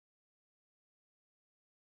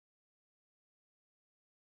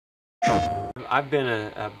I've been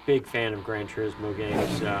a big fan of Gran Turismo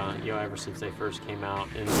games, ever since they first came out,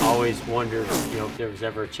 and always wondered, if there was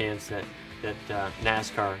ever a chance that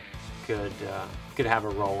NASCAR could have a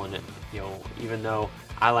role in it. Even though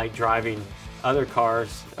I like driving other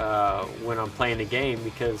cars when I'm playing the game,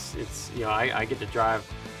 because it's I get to drive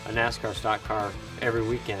a NASCAR stock car every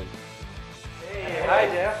weekend. Hey, hi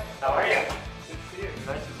Jeff. How are you? Good to see you.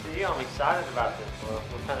 Nice to see you. I'm excited about this.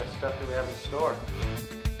 What kind of stuff do we have in store?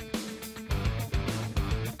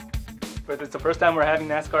 But it's the first time we're having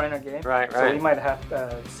NASCAR in our game. Right. So we might have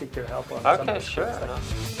to seek your help on some of the Sure. stuff.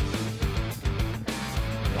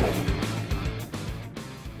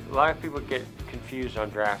 A lot of people get confused on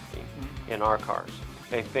drafting in our cars.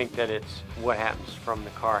 They think that it's what happens from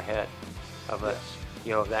the car head of us,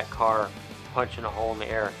 that car punching a hole in the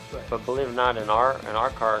air. Right. But believe it or not, in our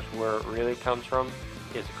cars, where it really comes from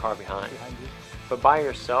is the car behind. You. But by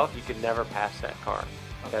yourself, you could never pass that car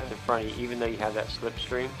that's Okay. in front of you, even though you have that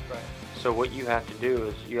slipstream. Right. So what you have to do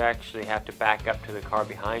is you actually have to back up to the car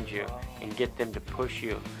behind you and get them to push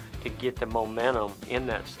you to get the momentum in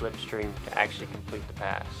that slipstream to actually complete the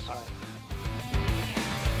pass. All right.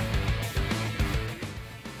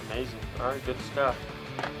 Amazing. All right, good stuff.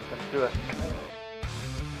 Let's do it.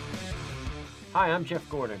 Hi, I'm Jeff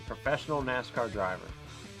Gordon, professional NASCAR driver.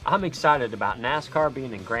 I'm excited about NASCAR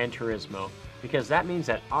being in Gran Turismo because that means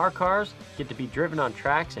that our cars get to be driven on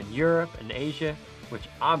tracks in Europe and Asia, which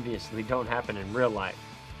obviously don't happen in real life.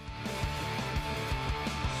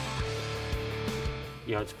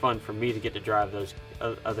 It's fun for me to get to drive those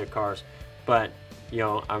other cars, but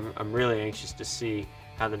I'm really anxious to see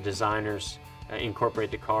how the designers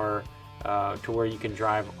incorporate the car to where you can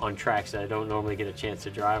drive on tracks that I don't normally get a chance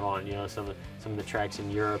to drive on. Some of the tracks in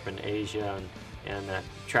Europe and Asia, and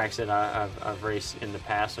tracks that I've raced in the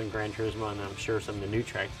past on Gran Turismo, and I'm sure some of the new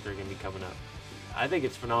tracks that are going to be coming up. I think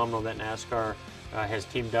it's phenomenal that NASCAR has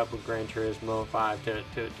teamed up with Gran Turismo 5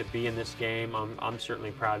 to be in this game. I'm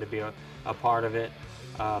certainly proud to be a part of it.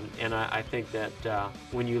 And I think that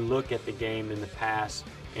when you look at the game in the past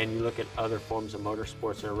and you look at other forms of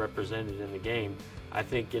motorsports that are represented in the game, I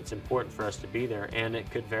think it's important for us to be there, and it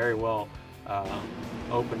could very well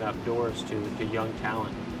open up doors to young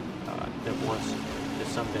talent that wants to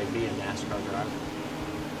someday be a NASCAR driver.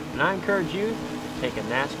 And I encourage you to take a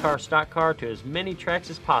NASCAR stock car to as many tracks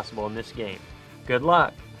as possible in this game. Good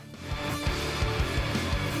luck!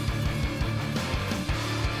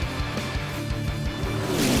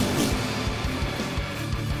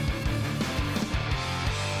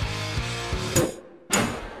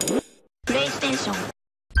 PlayStation